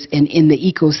sectors and in the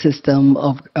ecosystem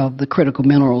of the critical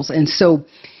minerals. And so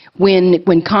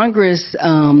when Congress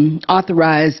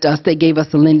authorized us, they gave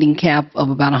us a lending cap of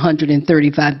about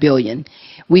 $135 billion.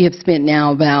 We have spent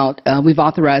now we've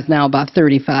authorized now about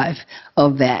 35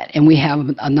 of that, and we have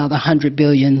another $100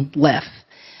 billion left.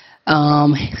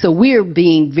 So we're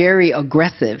being very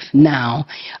aggressive now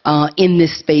in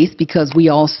this space, because we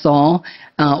all saw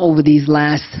over these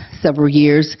last several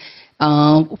years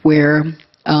where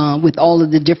with all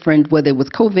of the different, whether it was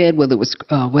COVID, whether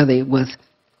it was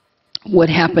what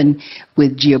happened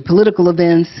with geopolitical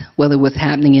events, whether it was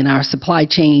happening in our supply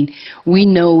chain, we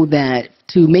know that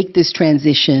to make this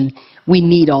transition, we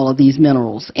need all of these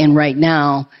minerals. And right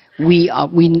now, we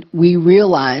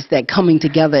realize that coming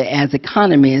together as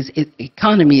economies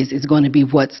is going to be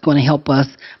what's going to help us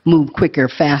move quicker,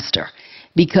 faster.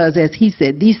 Because, as he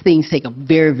said, these things take a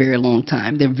very, very long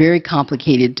time. They're very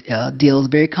complicated deals,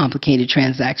 very complicated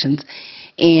transactions.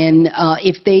 And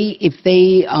if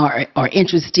they are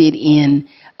interested in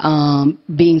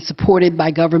being supported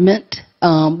by government,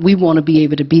 we want to be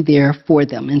able to be there for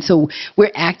them. And so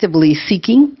we're actively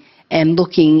seeking and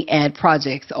looking at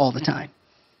projects all the time.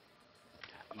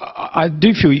 I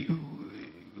do feel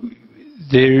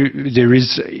there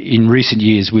is, in recent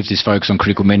years, with this focus on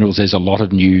critical minerals, there's a lot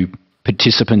of new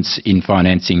participants in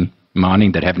financing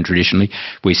mining that haven't traditionally.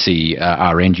 We see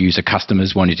our end user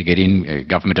customers wanting to get in,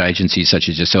 government agencies such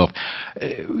as yourself.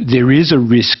 There is a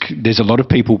risk. There's a lot of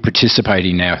people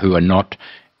participating now who are not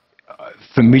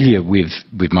familiar with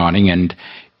mining, and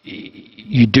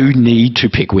you do need to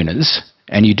pick winners.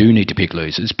 And you do need to pick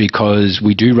losers, because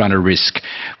we do run a risk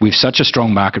with such a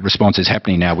strong market response as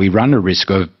happening now. We run a risk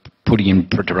of putting in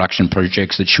production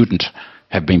projects that shouldn't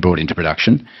have been brought into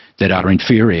production, that are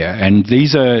inferior. And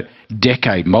these are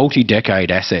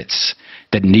multi-decade assets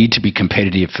that need to be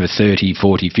competitive for 30,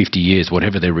 40, 50 years,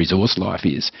 whatever their resource life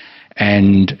is.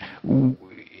 And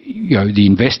the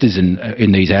investors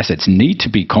in these assets need to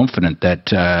be confident that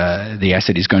the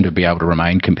asset is going to be able to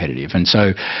remain competitive. And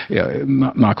so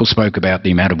Mikael spoke about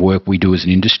the amount of work we do as an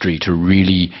industry to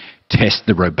really test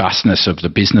the robustness of the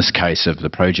business case of the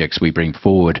projects we bring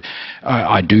forward.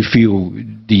 I do feel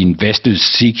the investors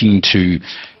seeking to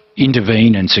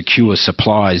intervene and secure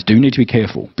supplies do need to be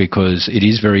careful, because it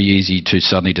is very easy to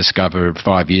suddenly discover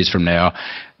 5 years from now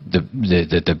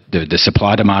the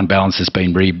supply-demand balance has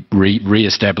been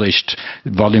re-established,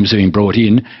 volumes have been brought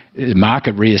in, the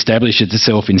market re-establishes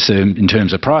itself in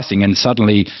terms of pricing, and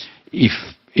suddenly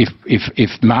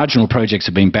if marginal projects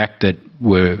have been backed that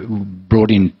were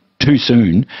brought in too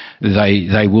soon,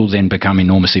 they will then become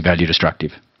enormously value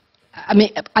destructive. I mean,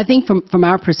 I think from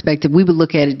our perspective, we would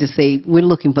look at it to say we're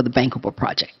looking for the bankable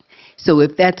project. So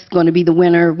if that's going to be the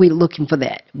winner, we're looking for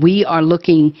that. We are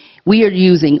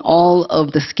using all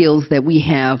of the skills that we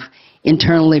have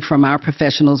internally from our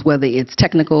professionals, whether it's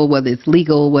technical, whether it's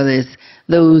legal, whether it's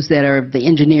those that are the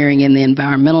engineering and the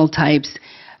environmental types,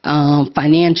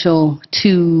 financial,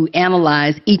 to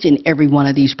analyze each and every one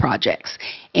of these projects.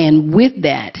 And with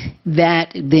that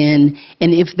then,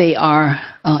 and if they are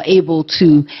able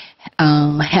to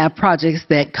have projects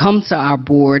that come to our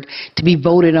board to be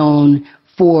voted on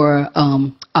for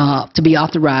to be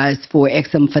authorized for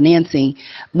XM financing,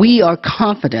 we are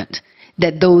confident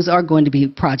that those are going to be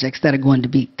projects that's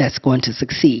going to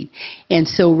succeed. And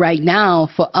so right now,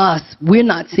 for us, we're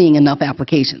not seeing enough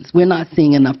applications. We're not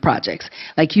seeing enough projects.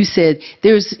 Like you said,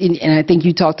 and I think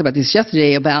you talked about this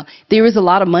yesterday, about there is a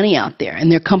lot of money out there,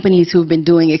 and there are companies who have been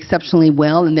doing exceptionally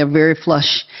well, and they're very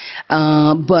flush.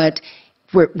 But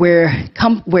where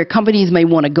companies may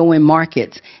want to go in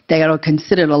markets that are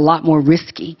considered a lot more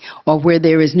risky, or where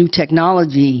there is new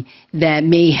technology that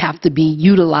may have to be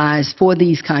utilized for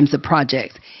these kinds of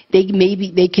projects, they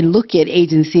can look at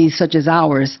agencies such as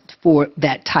ours for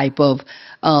that type of,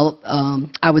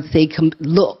 I would say,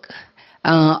 look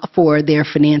for their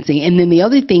financing. And then the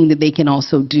other thing that they can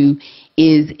also do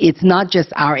is it's not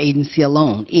just our agency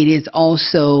alone. It is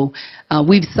also,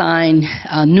 we've signed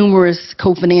numerous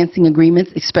co-financing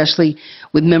agreements, especially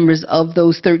with members of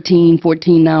those 13,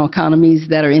 14 now economies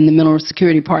that are in the Mineral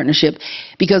Security Partnership,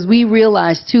 because we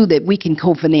realize, too, that we can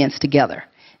co-finance together.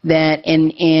 that,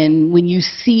 and when you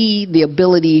see the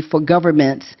ability for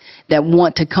governments that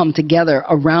want to come together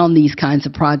around these kinds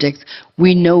of projects,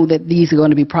 we know that these are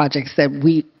going to be projects that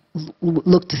we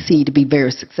look to see to be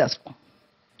very successful.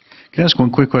 Can I ask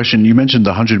one quick question? You mentioned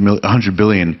the $100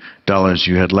 billion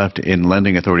you had left in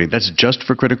lending authority. That's just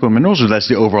for critical minerals, or that's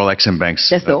the overall Exim Bank's?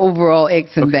 That's the overall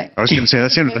Exim Bank. I was going to say,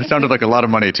 that sounded like a lot of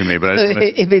money to me. But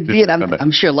if it did,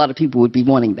 I'm sure a lot of people would be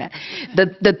wanting that.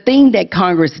 The thing that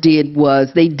Congress did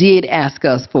was they did ask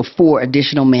us for 4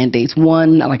 additional mandates.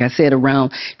 One, like I said,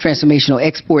 around transformational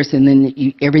exports, and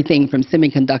then everything from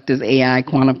semiconductors, AI,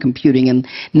 quantum computing, and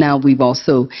now we've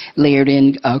also layered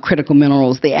in critical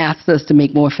minerals. They asked us to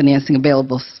make more financing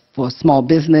available for small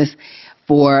business,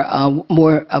 for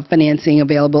more financing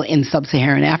available in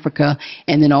sub-Saharan Africa,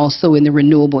 and then also in the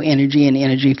renewable energy and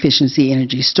energy efficiency,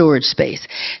 energy storage space.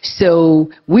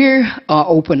 So we're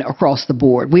open across the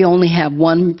board. We only have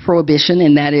one prohibition,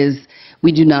 and that is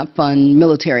we do not fund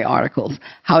military articles.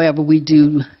 However, we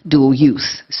do dual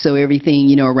use. So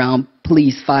everything, around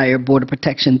police, fire, border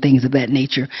protection, things of that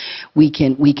nature, we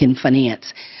can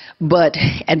finance. But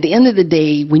at the end of the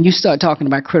day, when you start talking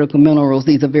about critical minerals,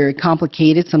 these are very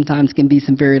complicated, sometimes can be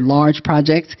some very large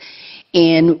projects.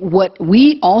 And what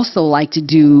we also like to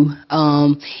do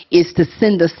is to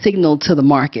send a signal to the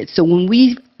market. So when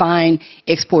we find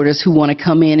exporters who want to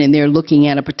come in and they're looking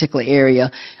at a particular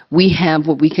area, we have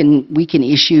what we can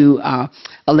issue a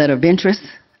letter of interest.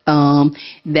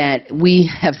 That we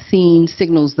have seen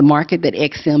signals the market that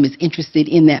XM is interested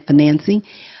in that financing.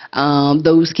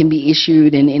 Those can be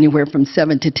issued in anywhere from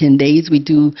 7 to 10 days. We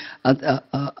do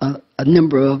a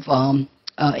number of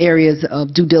areas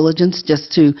of due diligence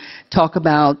just to talk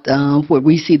about where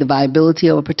we see the viability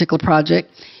of a particular project.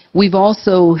 We've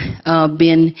also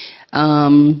been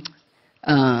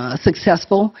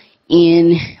successful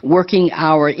in working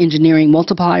our engineering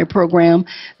multiplier program.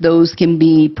 Those can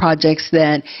be projects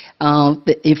that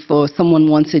if someone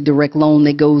wants a direct loan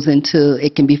that goes into,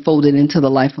 it can be folded into the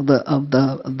life of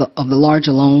the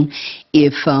larger loan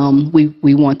if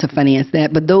we want to finance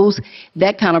that. But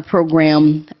that kind of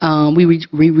program we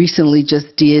recently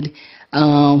just did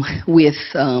with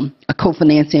a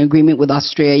co-financing agreement with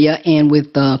Australia and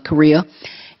with Korea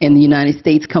and the United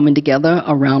States coming together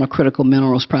around a critical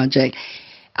minerals project.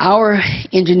 Our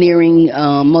engineering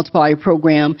multiplier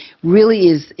program really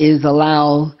is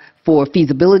allow for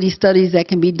feasibility studies that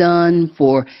can be done,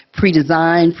 for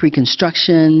pre-design,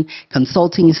 pre-construction,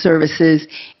 consulting services,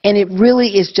 and it really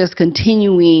is just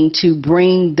continuing to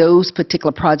bring those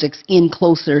particular projects in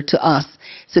closer to us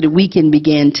so that we can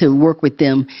begin to work with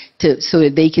them so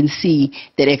that they can see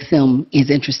that XM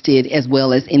is interested, as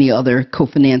well as any other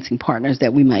co-financing partners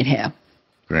that we might have.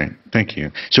 Great. Thank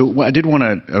you. So I did want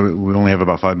to, we only have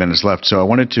about 5 minutes left, so I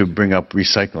wanted to bring up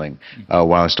recycling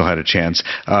while I still had a chance.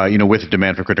 With the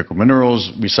demand for critical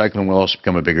minerals, recycling will also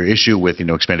become a bigger issue with,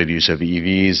 expanded use of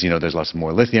EVs. There's lots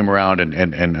more lithium around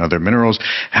and other minerals.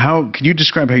 Can you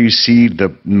describe how you see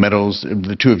the metals,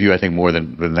 the two of you, I think more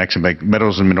than the next,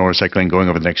 metals and mineral recycling going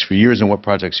over the next few years, and what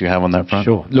projects you have on that front?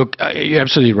 Sure. Look, you're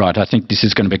absolutely right. I think this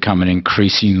is going to become an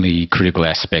increasingly critical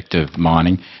aspect of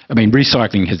mining. I mean,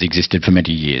 recycling has existed for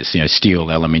many years. Steel,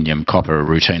 aluminium, copper are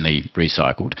routinely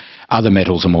recycled. Other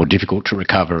metals are more difficult to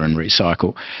recover and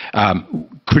recycle.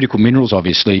 Critical minerals,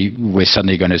 obviously, we're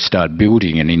suddenly going to start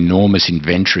building an enormous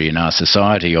inventory in our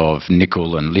society of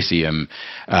nickel and lithium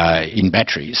in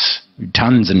batteries.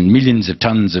 Tons and millions of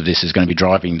tons of this is going to be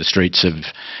driving the streets of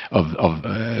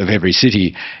every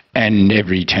city, and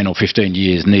every 10 or 15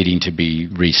 years needing to be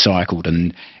recycled.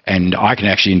 And I can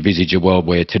actually envisage a world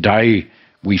where today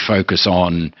we focus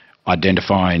on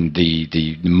identifying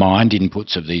the mined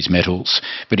inputs of these metals,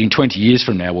 but in 20 years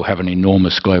from now we'll have an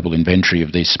enormous global inventory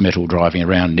of this metal driving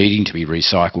around needing to be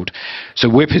recycled. So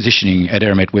we're positioning at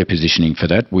Eramet, we're positioning for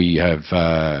that. We are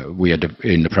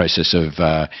in the process of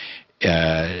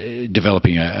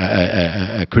developing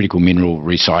a critical mineral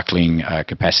recycling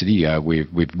capacity.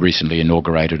 We've recently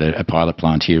inaugurated a pilot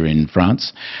plant here in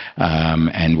France,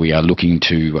 and we are looking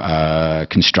to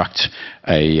construct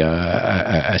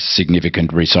a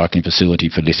significant recycling facility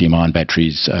for lithium-ion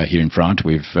batteries here in France.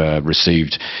 We've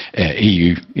received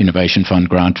EU Innovation Fund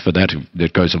grant for that.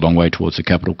 That goes a long way towards the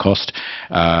capital cost.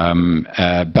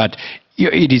 But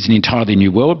it is an entirely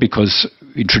new world, because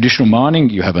in traditional mining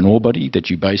you have an ore body that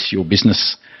you base your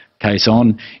business case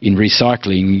on. In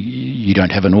recycling, you don't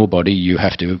have an ore body. You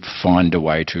have to find a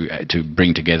way to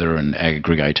bring together and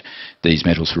aggregate these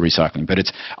metals for recycling.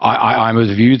 But I'm of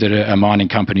the view that a mining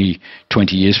company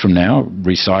 20 years from now,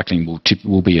 recycling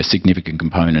will be a significant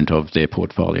component of their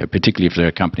portfolio, particularly if they're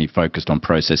a company focused on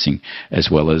processing as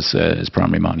well as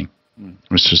primary mining.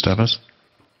 Mr. Staffas?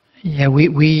 Yeah,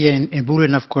 we in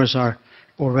Boliden, of course, are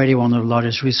already one of the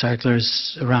largest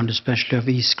recyclers around, especially of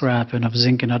e-scrap and of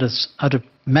zinc and other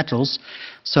metals.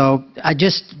 So I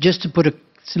just to put a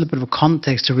little bit of a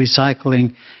context to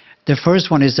recycling, the first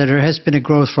one is that there has been a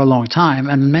growth for a long time,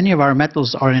 and many of our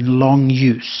metals are in long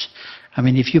use. I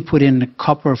mean, if you put in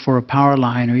copper for a power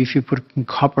line, or if you put in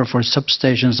copper for a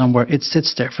substation somewhere, it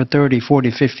sits there for 30,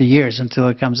 40, 50 years until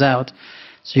it comes out.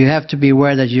 So you have to be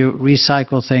aware that you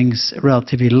recycle things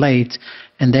relatively late,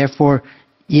 and therefore,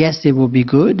 yes, it will be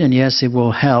good, and yes, it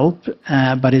will help,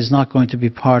 but it's not going to be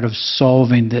part of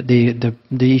solving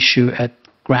the issue at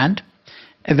Grand.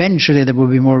 Eventually, there will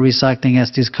be more recycling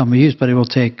as these come to use, but it will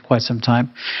take quite some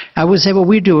time. I would say what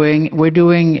we're doing,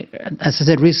 as I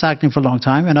said, recycling for a long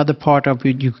time. Another part of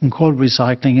what you can call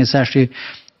recycling is actually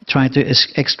trying to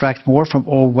extract more from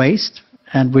all waste.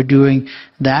 And we're doing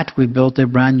that. We built a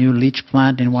brand new leach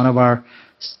plant in one of our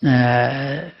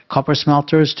copper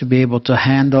smelters to be able to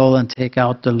handle and take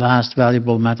out the last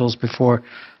valuable metals before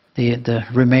the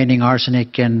remaining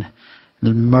arsenic and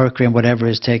the mercury and whatever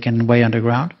is taken way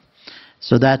underground.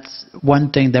 So that's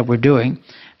one thing that we're doing.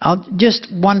 Just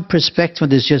one perspective on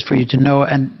this, just for you to know,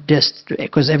 and just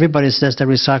because everybody says that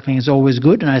recycling is always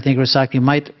good, and I think recycling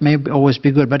may always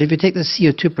be good. But if you take the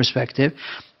CO2 perspective,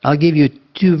 I'll give you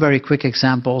two very quick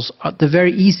examples. The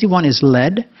very easy one is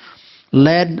lead.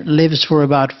 Lead lives for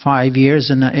about 5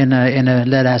 years in a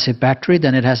lead-acid battery.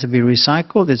 Then it has to be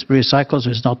recycled. It's recycled,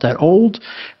 so it's not that old.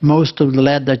 Most of the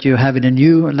lead that you have in a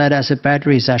new lead-acid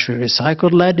battery is actually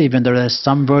recycled lead, even though there's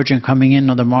some virgin coming in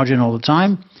on the margin all the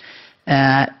time.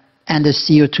 And the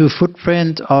CO2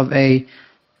 footprint of the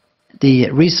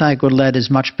recycled lead is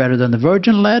much better than the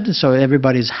virgin lead, so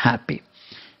everybody's happy.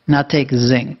 Now take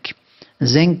zinc.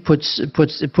 Zinc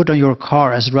put on your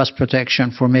car as rust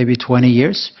protection for maybe 20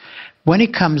 years. When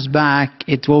it comes back,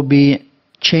 it will be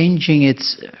changing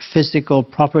its physical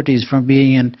properties from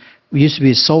being used to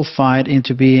be sulfide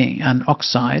into being an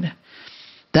oxide.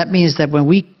 That means that when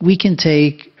we can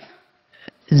take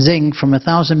zinc from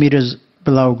 1,000 meters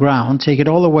below ground, take it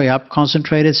all the way up,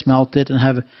 concentrate it, smelt it, and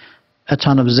have a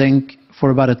ton of zinc for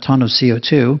about a ton of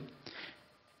CO2.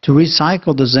 To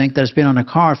recycle the zinc that's been on a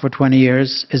car for 20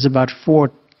 years is about 4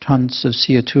 tons of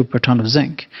CO2 per ton of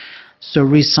zinc. So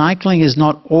recycling is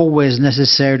not always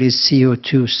necessarily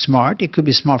CO2 smart. It could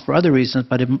be smart for other reasons,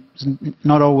 but it's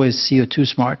not always CO2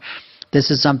 smart.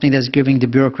 This is something that's giving the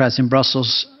bureaucrats in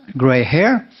Brussels gray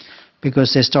hair,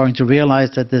 because they're starting to realize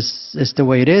that this is the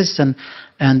way it is, and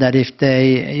that if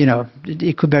they,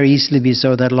 it could very easily be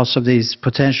so that lots of these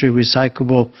potentially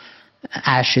recyclable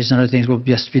ashes and other things will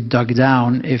just be dug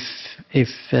down if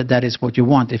that is what you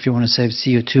want, if you want to save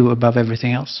CO2 above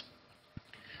everything else.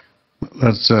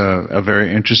 That's a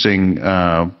very interesting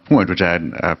point, which I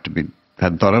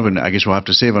hadn't thought of, and I guess we'll have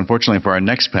to save, unfortunately, for our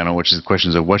next panel, which is the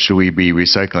questions of what should we be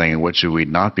recycling and what should we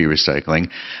not be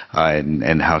recycling,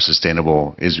 and how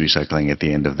sustainable is recycling at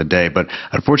the end of the day. But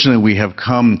unfortunately, we have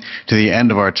come to the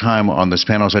end of our time on this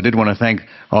panel, so I did want to thank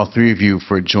all three of you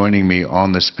for joining me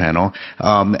on this panel,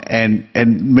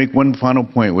 and make one final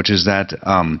point, which is that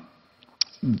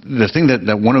the thing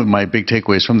that one of my big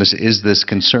takeaways from this is this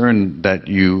concern that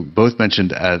you both mentioned,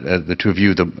 the two of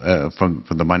you, from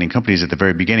the mining companies at the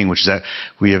very beginning, which is that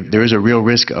there is a real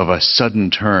risk of a sudden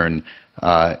turn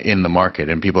in the market,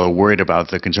 and people are worried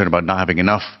about the concern about not having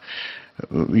enough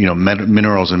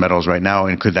minerals and metals right now,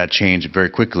 and could that change very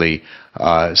quickly,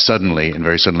 suddenly,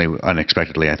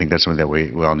 unexpectedly. I think that's something that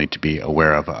we all need to be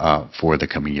aware of for the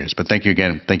coming years. But thank you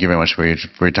again. Thank you very much for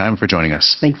your time and for joining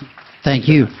us. Thank you. Thank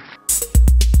you.